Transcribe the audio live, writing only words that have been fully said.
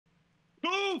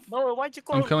Move! No, why'd you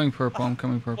clone? I'm coming purple. I'm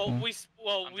coming purple. Well, we said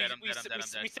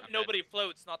nobody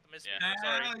floats, not the mystery.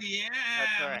 Sorry. Hell yeah,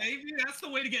 That's right. maybe that's the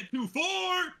way to get 2-4.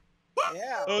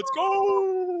 Yeah. Let's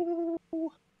go.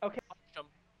 Okay. Can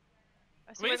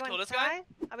So we we're just kill going this guy? side?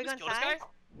 Are we Let's going kill this side? guy.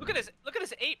 Look at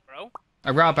this 8, bro.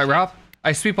 I rob.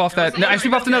 I sweep off that. No, I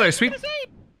sweep off another. Sweep.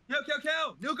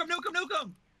 Kill. Nuke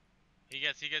him. He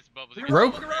gets bubbles.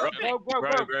 Rogue. Gray.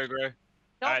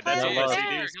 Don't Alright, play that's over all there.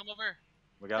 CDs. Come over.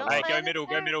 We got. Don't Alright, play go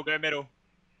over middle. there.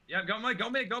 Yeah,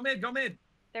 go mid.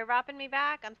 They're wrapping me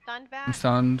back. I'm stunned I'm back.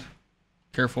 stunned.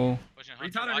 Careful. Pushing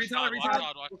Retard, Watch retard, Todd,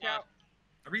 retard. watch Look Todd. out.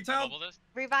 Retail. Bubble this.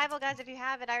 Revival, guys, if you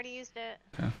have it. I already used it.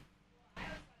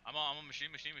 I'm on machine.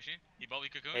 He bubble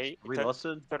cocoon. Hey, we lost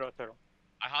it. Turtle.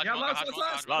 I hodge Yeah,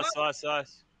 one.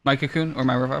 Last. My cocoon or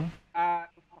my revival.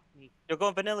 Fuck me. You're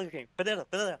going vanilla king. Vanilla.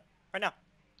 Right now.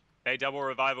 Hey, double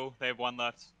revival. They have one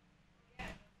left.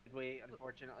 Wait,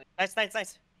 unfortunately. Nice.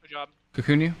 Good job.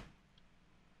 Cocoon you.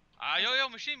 Yo,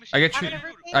 machine. I get I'm you. gonna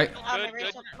rotate. I- Oh, my Good.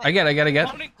 Rachel I get.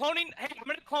 Cloning. Hey, I'm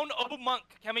gonna clone Obu Monk.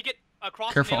 Can we get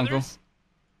across Careful, the Uncle. others?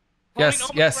 Yes,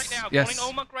 Cloning yes, Right now. yes. Cloning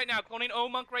O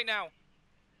Monk right now.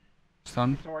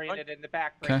 Stunned. Disoriented in the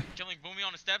back. Okay. Killing Boomy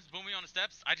on the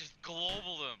steps. I just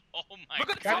global them. Oh my Look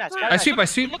at god. the I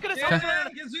sweep. Look at his Yeah,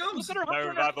 hunter. get zooms. Look at her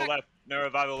hunter. No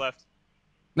revival left.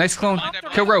 Nice clone. Hunter.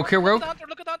 Kill Rogue. Look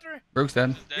at the hunter. Rogue's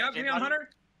dead. Yeah, give me on Hunter.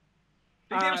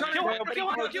 Big Uh, damage kill Hunter.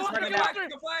 Hunter, Kill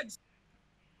Hunter. flags.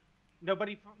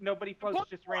 Nobody floats.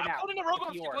 Just ran out. Cloning the rogue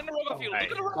on field. Look at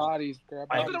the rogue. Bodies, grab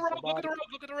Look at bodies. the rogue.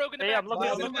 Look at the rogue in the Hey, back. I'm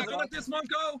looking at Don't let this monk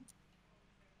go.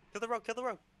 Kill the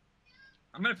rogue.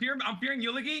 I'm fearing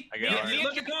Eulogy. I got it.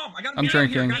 Look at calm. I got him. I'm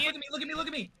drinking. Guys, look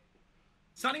at me.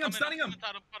 Stunning him.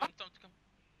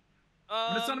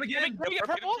 I'm gonna stun him again. Can we get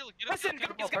purple? Listen,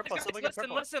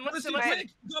 listen.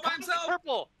 Go by himself.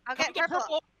 Purple. I'll get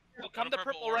purple. Come to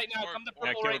purple right now.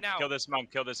 Yeah, kill this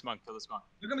monk. Kill this monk. Look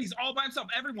at him. He's all by himself.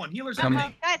 Everyone, healers. Come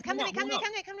everything. Guys, come to Move me, up.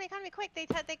 come to me, quick.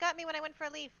 They got me when I went for a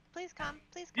leaf. Please come.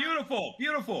 Beautiful.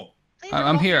 Please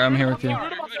I'm come. here with you.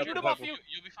 You'll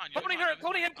be fine.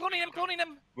 Cloning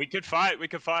him. We could fight.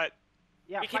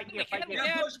 Yeah, We fight can- here. we can-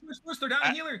 Yeah, push. They're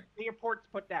down. Healer. Get your ports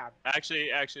put down.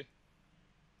 Actually.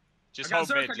 Just I got hold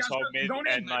Zerk, mid. I Just got hold Zerk. mid Going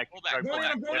in. and like Go back, try go pull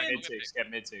back, back. go back. Get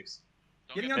mid six.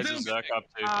 Getting on There's a Zoom. Zerk up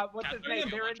too. What's his Captain, name?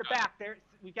 They're in the back.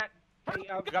 We got Turn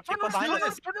people behind around.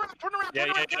 us. Turn around. Yeah.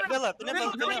 Vanilla.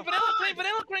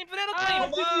 Vanilla cream.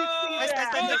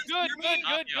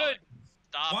 Good.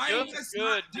 Stop. Why yelling. you guys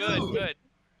not do? Good.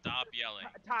 Stop yelling.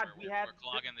 Todd, We're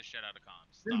clogging the shit out of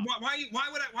comms. Then Stop.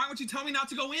 why would you tell me not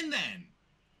to go in then?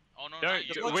 Oh no, No, not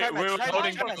you. we were holding We're back.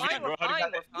 fine. We're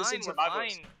holding back. Listen to my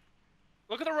voice.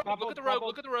 Look at the rogue.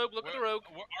 Look at the rogue.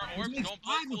 Our orbs, don't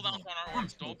blow cooldowns on our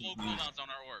orbs. Don't blow cooldowns on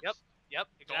our orbs. Yep.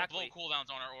 Don't blow cooldowns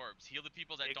on our orbs. Heal the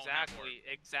people that don't have orbs.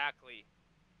 Exactly.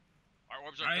 Our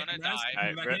orbs are gonna die.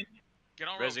 Alright, Get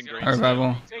on Resin ropes. green.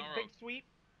 Revival. Big sweep.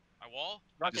 I wall.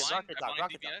 Rocket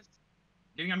DPS.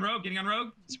 Getting on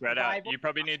Rogue. Spread out. You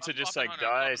probably need to just like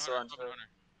die. So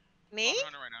Me?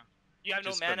 You have no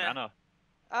just for mana. mana.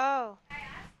 Oh.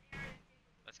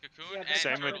 Let's cocoon. Yeah, and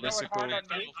Same with turtle. Mystical.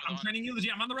 I'm training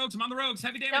Eulogy. I'm on the rogues.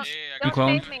 Heavy Yeah, damage. yeah, Don't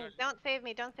clone. save me. Don't save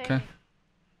me. Okay. me.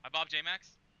 I bob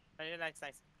J-Max. Nice.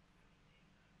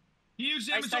 Huge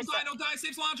damage. Nice. Don't die.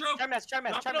 Save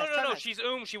Cilantro. No. She's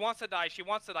She wants to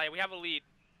die. We have a lead.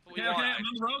 Okay. I'm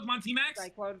on the rogues. I'm on T-Max.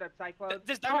 Cyclone.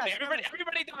 Just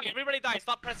everybody die.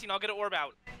 Stop pressing. I'll get an orb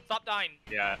out. Stop dying.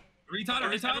 Yeah. Retard.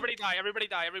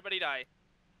 Everybody die.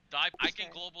 Die. I can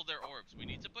global their orbs. We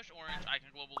need to push orange. I can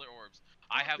global their orbs.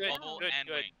 I have bubble and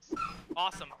wings.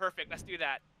 Awesome. Perfect. Let's do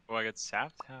that. Oh, I got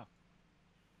sapped? How?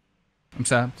 I'm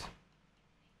sapped.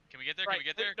 Can we get there? Right.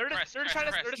 They're just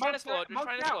trying to slow it.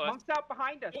 Monk's out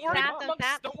behind us.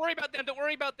 Don't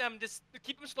worry about them. Just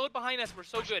keep them slowed behind us. We're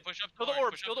so good. Push up Kill to the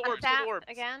orange. orbs. I'm tapped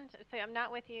again. So I'm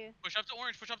not with you. Push up to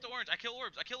orange. I kill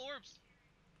orbs.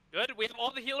 Good. We have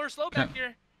all the healers slow back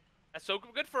here. That's so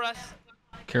good for us.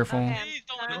 Careful. Okay. Please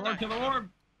don't let them Kill die. the orb.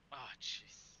 Oh, jeez.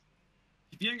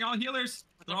 Keep getting all healers.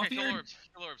 They're all Okay, kill feared.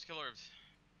 orbs.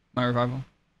 My revival.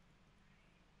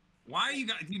 Why are you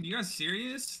guys? Dude, you guys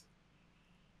serious?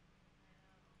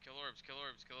 Kill orbs.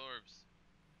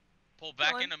 Pull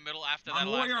back in the middle after that I'm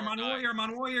last on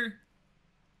orb warrior.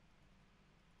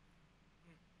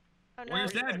 Oh no.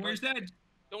 Warrior's dead.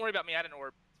 Don't worry about me. I had an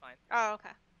orb. It's fine. Oh, okay.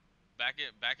 Back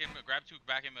in, grab two,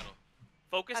 back in middle.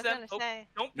 Focus I was them. gonna say.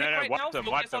 Don't pick No, right wipe now. them,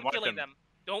 Focus on wipe killing them. them.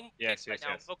 Don't Yes, pick right yes,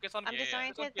 now. yes. Focus on I'm killing them.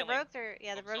 disoriented. The rogues are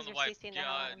the rogues are CCing the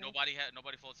hell out of me.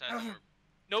 Nobody floats has an orb.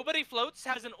 Nobody floats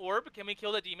has an orb. Can we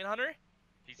kill the demon hunter?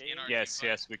 He's in our Yes,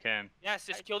 team, we can. Yes,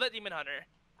 just kill that demon hunter.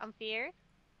 I'm feared.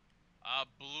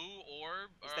 Blue orb.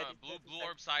 Steady, Blue steady.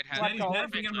 orb side has. Steady, steady,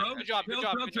 bring in rogue. Good job, good Trill,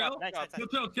 job, trill, good job. trill. Nice, nice,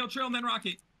 nice. Kill trill, and then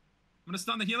rocket. I'm gonna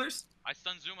stun the healers. I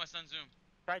stun zoom. I stun zoom.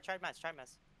 Try mass.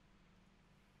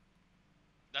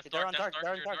 That's They're on dark. dark, That's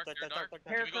they're on dark. dark, You're they're dark. dark.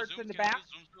 Can we go Parakarts zooms? in the Can we go back.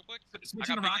 zooms real quick? Switch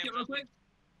I in a got big rocket damage real on quick.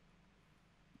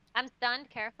 I'm stunned.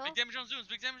 Careful. Big damage on zooms.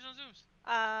 Big damage on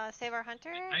zooms. Save our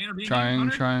hunter. I intervene.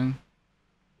 Trying.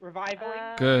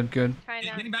 Revivaling. Good. Trying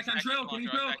to. Getting back on trail. Getting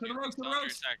trail. To the rogues. To the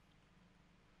rogues.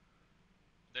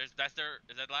 That's their.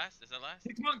 Is that last?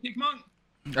 Kick monk.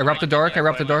 I wrapped the dark.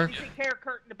 Take care,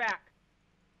 Kurt in the back.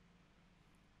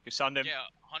 You stunned him. Yeah,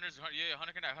 Hunter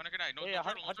can die. No, Yeah,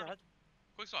 turtle. Hunter.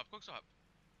 Quick swap.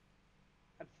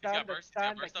 I'm got stunned. burst,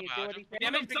 I'm he's got stunned. burst I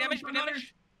can't up do behind anything. Big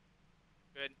damage.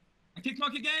 Good. I kicked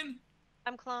monk again.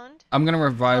 I'm cloned. I'm gonna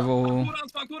revival.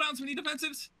 Cooldowns. We need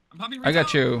defensives. I'm popping. I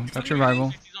got you. That's revival.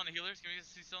 He's on the healers. Can we get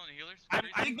CC on the healers? I'm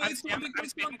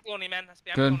spam cloning, man.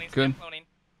 Spam Good. cloning.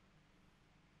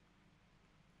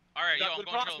 All right, yo, Got I'm good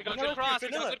going cross, we trail. got good cross, we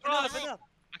got good cross.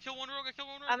 I kill one rogue.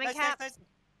 I'm in cap.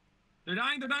 They're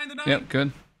dying. Yep,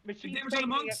 good. Machine's damage on the faking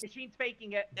monks. it. Machine's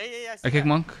faking it. Yeah. I kick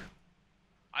monk.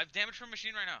 I have damage from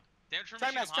machine right now. Damage from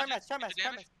Try machine. mass.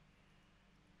 Damage.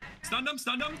 Stunned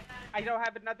him. I don't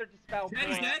have another dispel. Dead,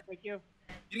 he's dead. Thank you.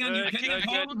 Getting on you. Good, Getting on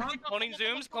good, you. good. Cloning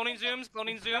zooms.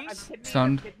 I'm kidneyed.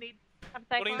 Stunned. I'm Cloning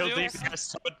cycling. Kill zooms.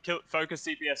 DPS. Todd, focus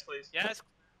DPS, please. Yes.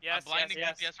 I'm blinding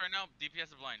DPS right now. DPS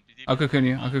is blind. I'll cocoon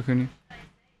you.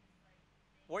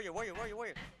 Warrior.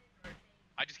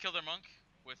 I just killed their monk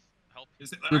with help.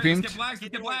 Let's Repeat. get flags.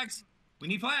 We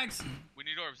need flags. We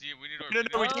need orbs. Yeah, we need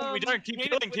orbs. No, we don't.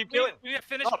 Keep killing. We have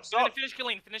finished. Stop. Finish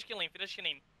killing.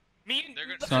 Me and They're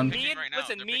gonna- listen, they're me picking and right now.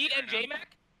 listen, They're me picking and right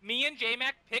now.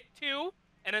 J-Mac pick 2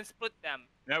 and then split them.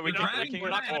 No, we We're can dragging, get we're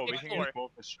not gonna 4. We pick can four. get 4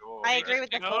 for sure. I agree with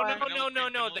the No, four.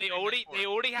 No. They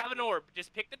already have an orb.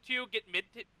 Just pick the 2. Get mid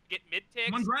ticks.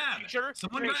 Someone grab. Future.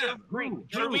 Someone Future. grab. Who?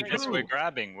 Yes, we're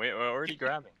grabbing. We're already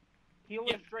grabbing. Heal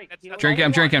Yeah, and Drake. that's- Heal that's and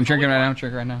I'm drinking all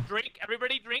we right now. Drink.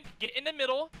 Everybody drink. Get in the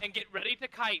middle and get ready to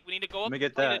kite. We need to go up Let me and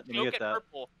get play that, the let me choke get at that.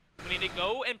 purple. We need to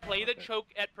go and play the choke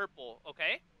at purple.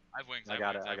 Okay. I have wings. I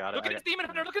got it. Look at his demon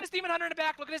hunter. Look at his demon hunter in the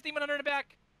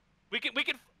back. We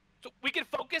can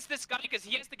focus this guy because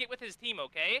he has to get with his team.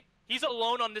 Okay. He's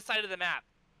alone on this side of the map.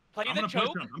 Play I'm the gonna push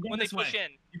choke him. I'm going when they this way. push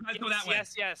in. You guys go that way.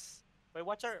 Yes. Wait,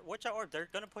 watch our orb. They're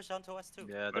gonna push onto us too.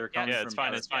 Yeah, they're coming Yeah, from it's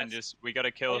fine. back. It's fine. Yes. Just we gotta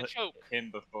Play kill the choke. him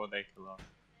before they kill us.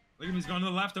 Look at him. He's going to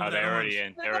the left over Oh, there. they're already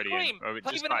in. They're already in. Green. Oh,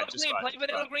 Play just vanilla fight. Just green. fight. Play just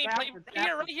vanilla fight. green. Play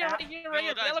right here.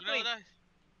 Vanilla green.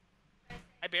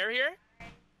 I bear here.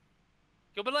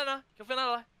 Kill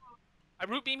vanilla. I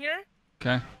root beam here.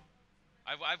 Okay.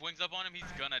 I have wings up on him. He's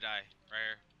gonna die right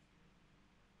here.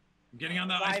 I'm getting on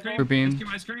the ice cream. Repeat.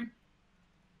 Ice cream.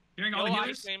 Hearing all Kill the ice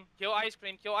healers. cream. Kill ice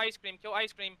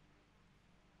cream.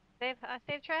 Save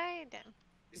try. Damn.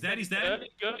 He's dead.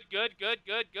 Good.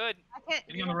 I can't.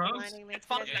 Getting on the roads? blinding me. It's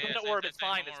fine. Yeah, It's yeah, the orb. same, It's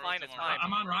fine. same, It's more fine. roads, It's more fine.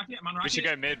 I'm on rocket.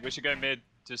 We should go mid.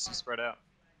 Just to spread out.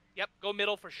 Yep. Go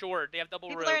middle for sure. They have double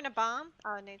People road. are in a bomb.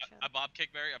 Oh, nature. I bob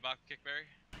kickberry.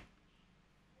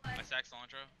 I sack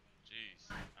cilantro. Jeez,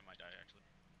 I might die actually.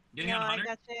 Getting No, on I hunter.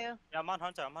 got you. Yeah, I'm on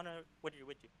Hunter. With you.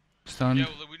 Stunned. Yeah,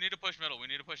 we need to push middle. We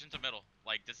need to push into middle.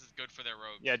 Like this is good for their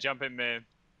rogues. Yeah, jump in mid.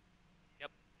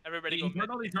 Everybody go He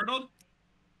mid. turtled.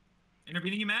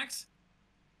 Intervening you, Max.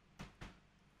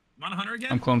 I'm on a hunter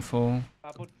again. I'm clone full.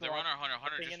 They're on our hunter.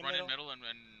 Hunter Thing just in the run in middle. middle and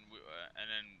then.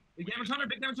 Big damage hunter.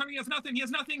 He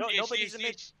has nothing. No, DH, nobody's in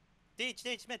DH. mid.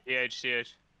 DH mid.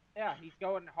 TH. Yeah, he's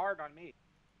going hard on me.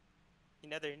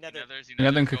 Nether.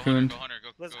 Another Go cocoon. Hunter, go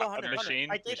Hunter. Let's go Hunter.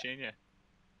 Machine. I did. Machine. Yeah.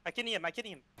 I can him. I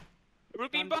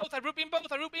root beam both. I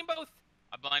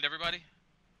blind everybody.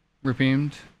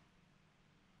 Repeamed.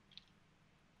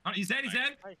 He's dead.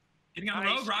 Nice. Getting on the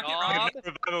Nice road. Rocket. job.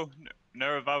 Revival.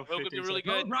 No revival. Rogue would be 15 really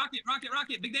seconds. good.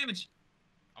 Rocket. Big damage.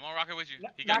 I'm on rocket with you.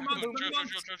 He Knock got him cocoon. out.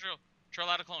 Trill. Trill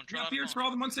out of clone. I got fierce for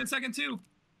all the monks in second too.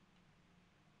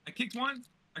 I kicked one.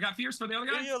 I got fierce for the other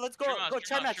guy. Yo, let's go.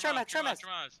 Try match.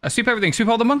 I sweep everything. Sweep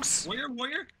all the monks.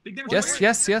 Warrior. Big damage. Yes, warrior.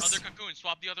 yes. Other cocoon.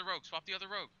 Swap the other rogue.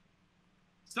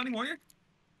 Stunning warrior.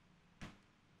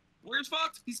 Warrior's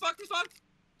fucked. He's fucked.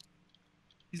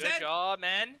 He's Good dead. job,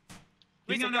 man.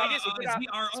 Getting on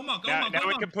our Omok. Now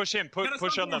we can push him. Gotta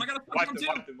Push stun on them. him. I gotta Wipe stun them. him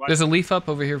Wipe them. Wipe There's a them. leaf up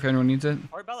over here if anyone needs it.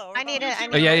 Orbella. I need it.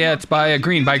 Oh yeah, it's by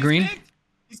green. By green.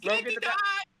 He's kicked. He died.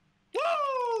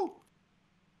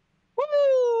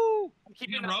 Woo! I'm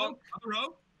Keeping keeping the rogue. On the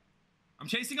rogue. I'm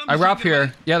chasing him. I He's wrap trying to get here.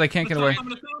 away. Yeah, they can't get away. I'm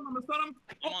gonna stun him.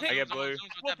 I'm on I zooms, get I'm on blue. zooms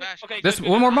with that bash. Okay, This good,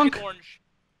 one more I'll monk? get orange.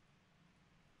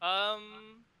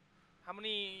 How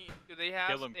many do they have?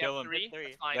 Kill 'em, They kill have 'em. three. Three.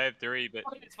 That's fine. They have 3, but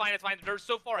It's fine. It's fine. They're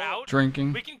so far out.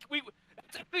 Drinking.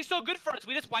 It's actually so good for us.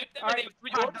 We just wipe them, All and they right, have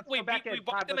 3 Todd, orbs. let's We go back in. wipe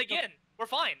Todd, them let's go. again. We're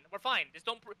fine. We're fine. Just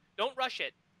don't rush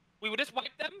it. We would just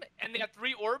wipe them, and they have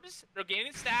 3 orbs. They're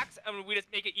gaining stacks, and we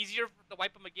just make it easier to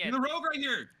wipe them again. In the rogue right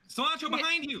here. Cilantro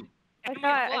behind you. I And we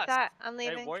have lust. thought I'm Hey,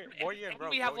 leaving. warrior and And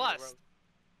rogue. we have warrior and lust. rogue.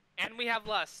 And we have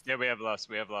lust. yeah, we have lust.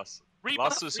 We have lust. Rebuff,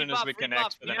 Lust as soon as we rebuff,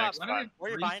 connect for the rebuff, next rebuff. 5.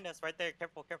 Warrior behind us, right there.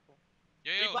 Careful, careful.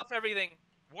 Yo, yo. Rebuff everything.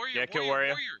 Warrior, Yeah, kill warrior,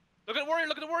 warrior. warrior. Look at warrior.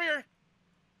 Look at the warrior.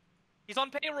 He's on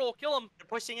payroll. Kill him. They're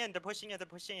pushing in. They're pushing in. They're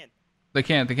pushing in. They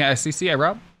can't. SCC, I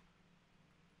rob.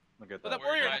 Look at But that. that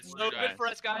warrior guys, is so warrior good guys. for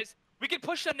us, guys. We can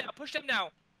push them now. Push them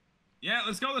now. Yeah,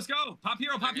 let's go. Let's go. Pop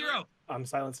hero. Pop hero. I'm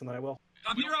silenced and then I will.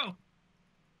 Pop hero.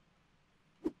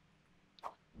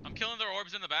 I'm killing their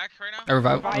orbs in the back right now. I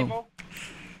revive. Oh. Revival.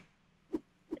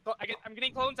 I'm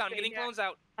getting clones out. I'm getting Yeah. clones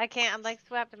out. I can't. I'm like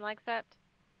swept. I'm like swept.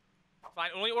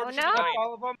 Fine. Only orbs no. should be dying.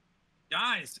 All of them.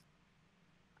 Guys.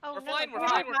 Oh We're no. fine. We're we're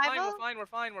fine. We're fine. revival? We're fine. We're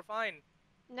fine. We're fine.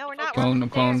 No, we're Okay. not. Clone, We're I'm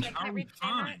cloned. upstairs. I How are can't we reach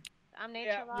J-Max. fine? I'm nature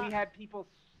Yeah, locked.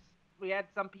 we had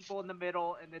some people in the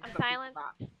middle, and then I'm some people silent.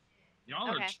 stopped.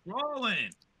 Y'all Okay. are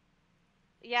trolling.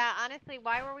 Yeah, honestly,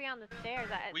 why were we on the stairs?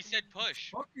 We said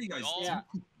push. What are you guys all- doing? Yeah.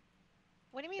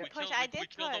 What do you mean We push? killed, I we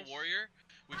did killed push. the warrior.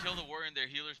 We killed the warrior and their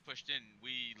healers pushed in.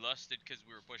 We lusted because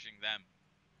we were pushing them.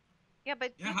 Yeah,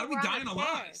 but Yeah, people how do we were die on in the a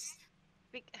stairs. lust?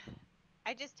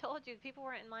 I just told you people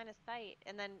weren't in line of sight,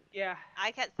 and then Yeah.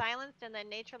 I got silenced, and then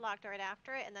nature locked right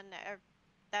after it, and then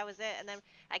that was it. And then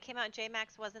I came out, and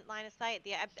J-Max wasn't line of sight.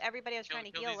 Everybody was trying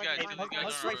to Kill heal. these wasn't guys, line kill of these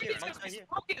guys sight. on Right here, road. right here.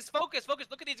 Focus. Focus. Focus.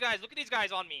 Look at these guys. Look at these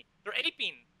guys on me. They're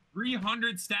aping.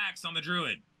 300 stacks on the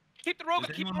druid. Keep the rogue.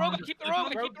 Does Keep the anyone rogue. want Keep the to- rogue.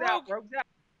 Keep Rogue's the out. rogue. Rogue's out.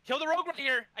 Kill the rogue right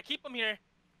here. I keep him here.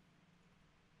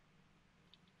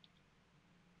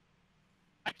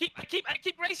 I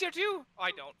keep Grace here too. Oh,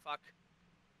 I don't. Fuck.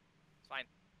 It's fine.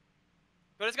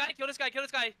 Kill this guy. Kill this guy. Kill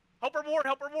this guy. Help her war.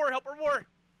 Help her war. Help her war.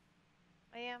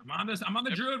 I am. I'm on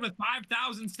the druid with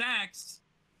 5,000 stacks.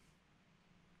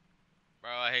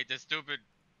 Bro, I hate this stupid.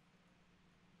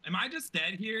 Am I just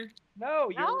dead here? No,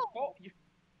 you're. No. Oh, you.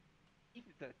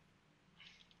 Jesus.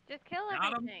 Just kill Got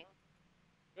 'em. everything.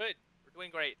 Good. We're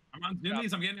doing great. I'm on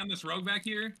zoomies. I'm getting on this rogue back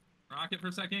here. Rocket for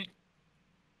a second.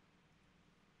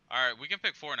 Alright, we can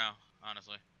pick 4 now,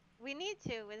 honestly. We need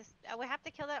to. We have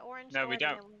to kill that orange. No, we orb,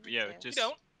 don't. and then we Yeah, need to. just We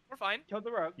don't. We're fine. Kill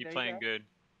the rogue. keep There playing you go. good.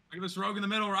 Look at this rogue in the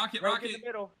middle. Rocket, Rogue rocket. in the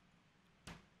middle.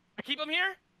 I keep him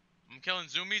here. I'm killing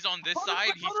zoomies on this Clone side.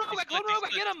 rogue. I clone rogue. I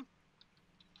get him.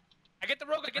 I get the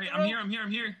rogue. I get Hey, the I'm rogue. here. I'm here.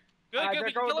 I'm here. Good. Good. They're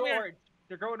We can going kill him here. orange.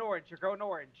 They're going orange. You're going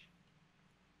orange.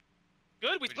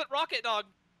 Good. We split rocket, dog.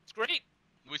 It's great.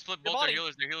 We split Your both their body.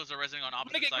 healers. Their healers are resting on gonna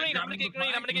opposite get sides. green, I'm gonna get green,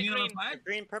 I'm gonna get Can we green. flag?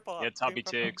 Green, purple. Yeah, up, Tubby green,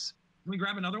 purple. ticks. Can we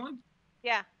grab another one?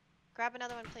 Yeah. Grab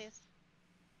another one, please.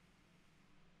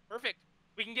 Perfect.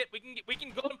 We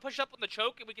can go and push up on the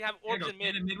choke, and we can have Yeah, orbs go in mid.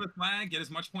 stand in mid with flag. Get as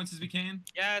much points as we can.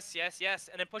 Yes, yes, yes.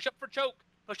 And then push up for choke.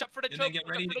 Push up for the And choke. then get push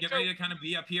up ready for the to choke. kind of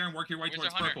be up here and work your way Where's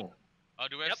towards the hunter? purple. Oh,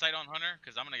 do we have Yep. sight on Hunter?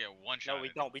 Because I'm gonna get one shot. No, we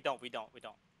don't. We don't. We don't. We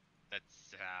don't.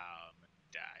 That's how I'm gonna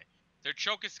die. Their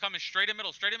choke is coming straight in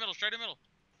middle, straight in middle, straight in middle.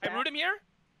 I root him here.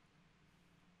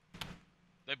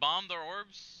 They bombed their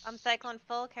orbs. I'm cyclone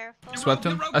full. Careful. Swept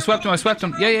him. I swept him. I swept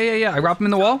him. Yeah. I robbed him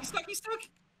in the wall. He's stuck. He's stuck.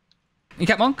 You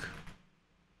cat monk.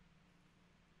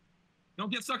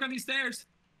 Don't get stuck on these stairs.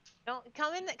 Don't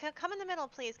come in. Come in the middle,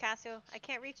 please, Casio. I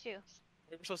can't reach you.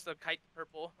 We were supposed to kite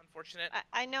purple. Unfortunate.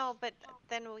 I know, but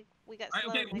then we got All right,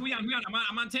 slowed. okay, who we on? Who we on?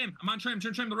 I'm on Tim. I'm on Trim.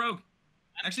 Trim the rogue.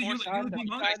 Actually, you Force- be you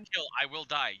monk. guys kill, I will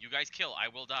die. You guys kill, I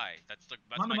will die. That's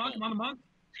I'm on the my monk. goal. I'm on the monk.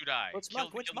 To die. Which Kill-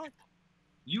 monk? Which kill- monk?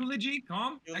 Eulogy.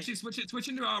 Calm. Eulogy. Actually, switch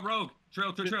into rogue.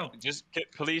 Trill. Just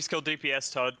please kill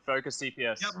DPS, Todd. Focus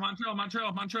DPS. Yep, I'm on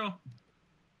Trill.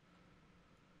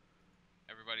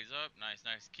 Everybody's up.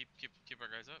 Nice. Keep our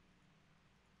guys up.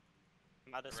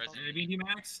 I'm out of Resident. smoke. BD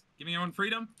Max. Give me your own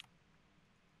freedom.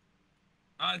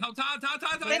 Help Todd.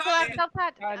 Nicholas, help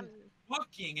Todd. Done.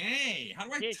 Fucking A. How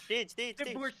do I? Dig.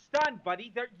 Dude, we're stunned,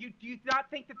 buddy. You do you not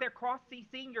think that they're cross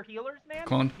CCing your healers, man?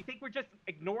 Clone. You think we're just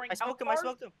ignoring I health smoked him.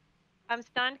 bars? I'm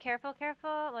stunned. Careful.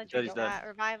 Let's He's use dead. that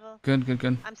revival. Good.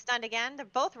 I'm stunned again. They're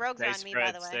both rogues Stay on me, by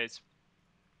spread. the way. Stay spread.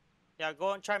 Yeah, go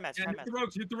on. Try match. Yeah, Try hit match. the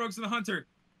rogues. Hit the rogues to the hunter.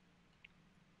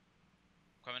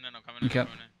 I'm coming in. Okay. I'm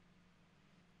coming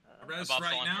in. Res Above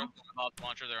right launcher. now. Above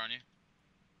launcher, they're on you.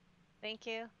 Thank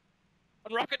you.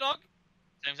 On rocket dog.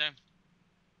 Same.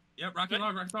 Yep, rocket Good.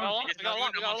 log, rocket We got a log.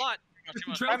 lot. We got a lot. Not too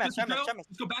much. Trail, Try match.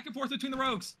 Let's go back and forth between the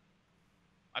rogues.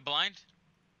 I blind.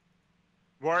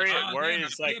 Warrior man,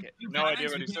 is we like have two no idea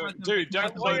flags, what we he's can't doing. let them Dude, pick don't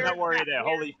up. clone that warrior there.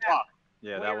 Holy fuck.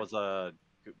 Yeah, that was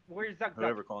Where's Zug?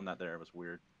 whoever cloned that there was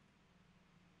weird.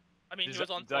 I mean, he There's was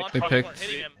on a- like, launch, They but we weren't picked.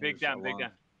 hitting him. Big down, big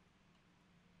down.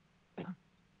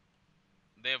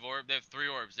 They have orb. They have 3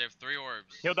 orbs. They have 3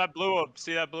 orbs. Kill that blue orb.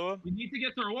 See that blue orb? We need to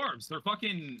get their orbs. They're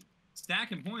fucking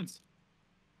stacking points.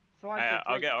 Cilantro,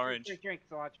 I'll drink, get orange. Drink,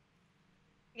 cilantro.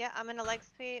 Yeah, I'm in a leg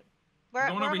sweep.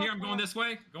 I'm going over here. I'm going this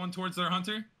way. Going towards their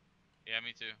hunter. Yeah,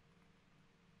 me too.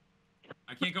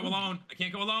 I can't go alone. I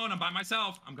can't go alone. I'm by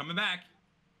myself. I'm coming back.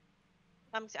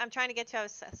 I'm trying to get to. I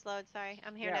was slowed. Sorry.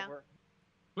 I'm here Yeah, now. we're...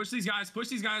 Push these guys. Push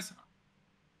these guys.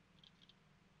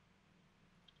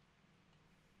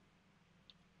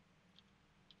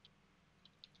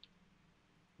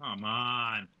 Come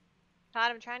on.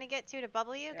 Todd, I'm trying to get to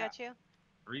bubble you. Yeah. Got you.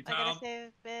 I Retail. gotta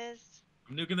save Biz.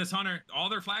 I'm nuking this hunter. All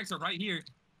their flags are right here.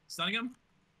 Stunning him.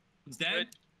 He's dead. Good.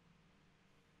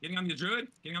 Getting on the druid.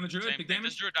 Getting on the druid. Same Big thing.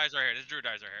 damage. This druid dies right here. This druid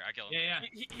dies right here. I kill him. Yeah,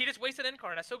 yeah. He just wasted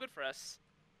Incarn. That's so good for us.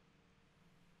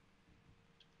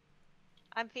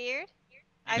 I'm feared. You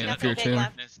I have Yeah, nothing fear big too.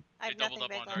 left. They I have doubled nothing up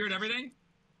big on left. Feared everything.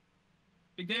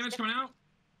 Big damage coming out.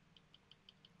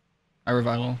 I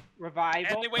revival. Revival.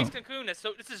 And they waste Cocoon.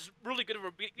 So this is really good.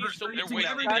 We're so They're They're Using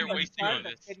wasting. everything. They're wasting on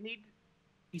this.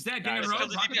 He's dead. Guys, Getting kill rogue.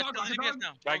 the Rocket DPS, dog. kill the Rocket DPS dog.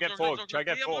 now. Try to get Zorg, forward. Zorg, Try to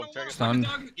get Zorg, forward. Zorg, Try to get Zorg. Stunned.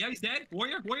 Rocket dog. Yeah, he's dead.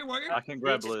 Warrior. Warrior. Warrior. I can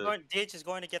grab DH is blue. going, DH is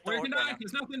going to get the Warrior orb can right die. now.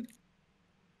 There's nothing.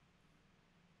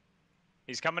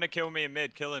 He's coming to kill me in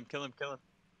mid. Kill him. Kill him. Kill him.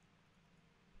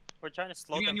 We're trying to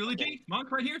slow Getting them. on from getting eulogy.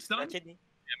 Monk right here. that Stunned. kidney.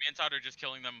 Yeah, me and Todd are just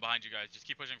killing them behind you guys. Just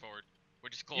keep pushing forward. We're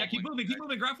just Yeah, keep moving. Keep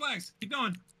moving. Grab flags. Keep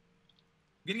going.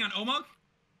 Getting on Omog.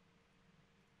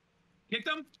 Kicked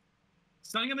him.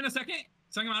 Stunning him in a second.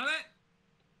 Stunning him out of that.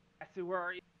 I see where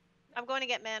are you? I'm going to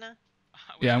get mana.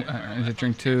 Yeah, I need to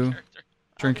drink too.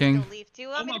 Drinking. Leaf. Do you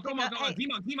want me to Omog. pick Omog. up? Hey,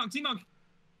 Z-Monk. Z-Monk. Z-Monk.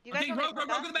 you guys Okay, want me to rogue. Rogue.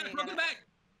 pick Rogue to the up? back. Rogue to the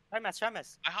back.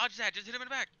 Trimas. I hodged that. Just hit him in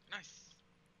the back. Nice.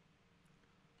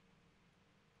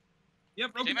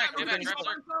 Yep. Rogue to the J-Mac, back. Rogue to the J-Mac, back.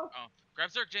 grab Zerg. Oh, grab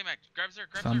Zerg, J-Mac. Grab Zerg.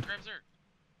 Grab Stunned. Zerg. Grab Zerg.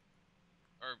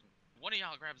 Or one of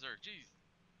y'all grab Zerg. Jeez.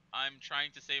 I'm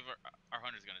trying to save our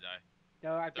hunter's gonna die.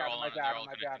 No, I've They're got him. all I've on it, got they're him. all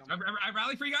I've got connected. him. I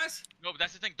rally for you guys. No, but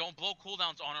that's the thing. Don't blow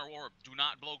cooldowns on our orb. Do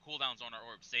not blow cooldowns on our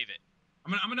orb. Save it.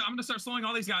 I'm gonna start slowing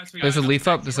all these guys for you. There's a guys. leaf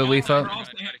up. There's a leaf We're up. all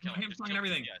hamstrung and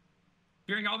everything.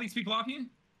 Fearing all these people off you.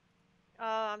 Oh,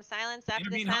 I'm silenced. After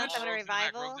this Intervene, silence, Hutch. I'm gonna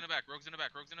revival. Rogues in the back. Rogues in the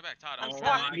back. Rogues in the back. Todd, I'm I'm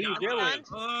stunned. What are you God. doing?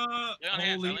 Lay on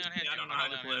hands. Holy Lay on hands. shit, I don't know how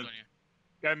to live.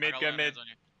 Go I mid. got Go lay on mid. hands on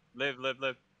you. Live. Live.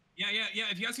 Live. Yeah.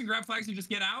 If you guys can grab flags and just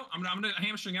get out, I'm gonna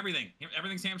hamstring everything.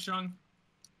 Everything's hamstrung.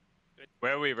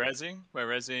 Where are we resing? We're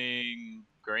resing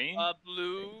green.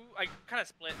 Blue. I kind of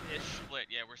split-ish. Split.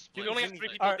 Yeah, we're split. We only have 3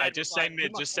 people Alright, dead. I just say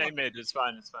mid. Just say mid. It's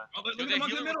fine. It's fine. Oh, look Yo, at they the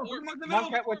monk in the heal middle. with Look at the monk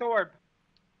in the Monk middle. with orb.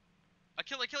 A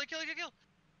kill.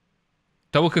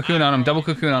 Double cocoon on him. Double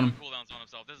cocoon on him. Cooldowns on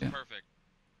himself. This Yeah. is perfect.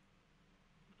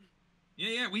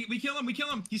 Yeah. We kill him. We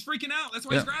kill him. He's freaking out. That's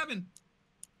why he's Yeah. grabbing.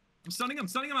 I'm stunning him.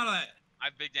 Stunning him out of that. I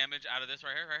have big damage out of this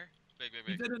right here. Big.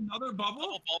 He did another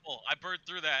bubble. Bubble. I burned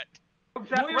through that. Rogue's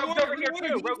over here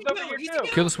too. Rogue's over here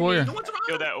too. Kill this warrior. No one's around.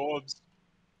 Kill that orbs.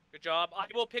 Good job. I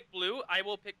will pick blue.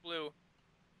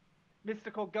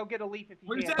 Mystical, go get a leaf if you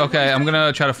Where's can. that? Okay, I'm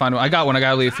gonna try to find one. I got one. I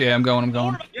got a leaf. Yeah, I'm going. Yeah, I'm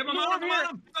on him. Blue I'm orb on here.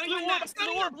 him. Stunning Blue him. orb.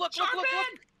 Stunning Blue him. orb. Look. Sharpen.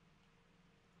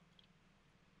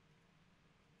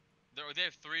 They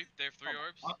have three. They have 3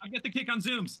 orbs. I get the kick on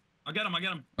zooms. I'll get him.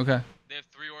 Okay. They have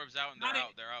 3 orbs out, and Got it.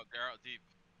 they're out deep.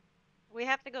 We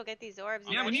have to go get these orbs.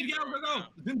 You Yeah, we ready? need to go.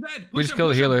 Zoom's dead. We Push just him,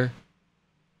 killed a push him. healer.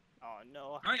 Oh no.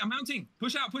 All right, I'm mounting.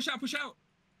 Push out.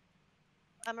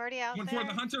 I'm already out Going there. for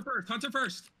the hunter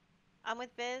first. I'm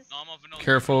with Biz. No, I'm on vanilla.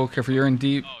 Careful. You're in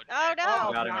deep. Oh dang. no!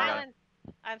 Oh, got him, I got him.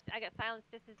 Silence. I got silenced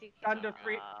just as you. Under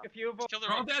a few of them. Just kill their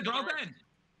They're all orbs. dead. Kill They're all their orbs. dead.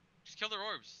 Just kill their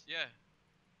orbs. Yeah.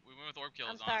 We went with orb kills,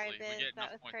 I'm sorry, honestly. Biz, We get that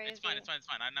enough was points. It's fine. crazy.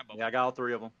 I didn't have bubble. Yeah, I got all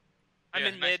 3 of them. I'm Yeah,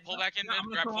 in nice. mid. Pull back in Yeah, mid. I'm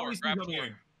gonna Grab throw all 4. these Grab things 4. over We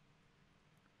here.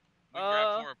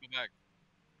 grab 4. Pull back.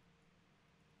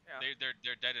 Yeah.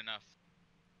 They're dead enough.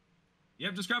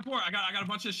 Yep, just grab 4. I got a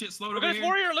bunch of shit slowed Look over at this here.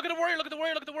 warrior. Look at the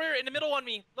warrior in the middle on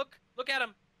me. Look at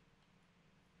him.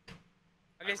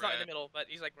 Okay, he's not in the middle, but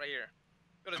he's like right here.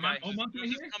 Go to this Am I- guy. Oh, Monk's right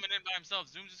Zoom's here? just coming in by himself.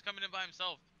 Zoom's just coming in by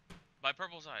himself. By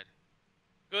purple side.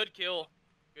 Good kill.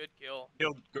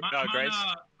 Kill I'm on, Grace.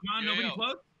 I'm on, Yo, nobody yo.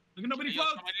 floats. Look at nobody Hey, yo,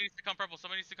 floats. somebody needs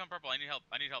to come purple. I need help.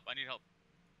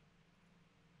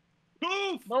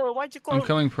 Move! No, why'd you call I'm him?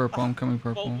 coming purple. I'm coming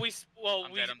Well, purple. we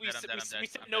I'm dead, I'm said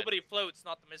dead. nobody floats,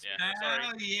 not the Mistweaver. Yeah. Sorry.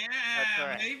 Hell yeah, That's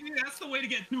right. baby. That's the way to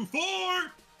get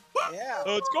 2-4. Yeah.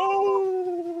 Let's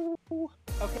go.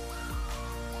 Okay.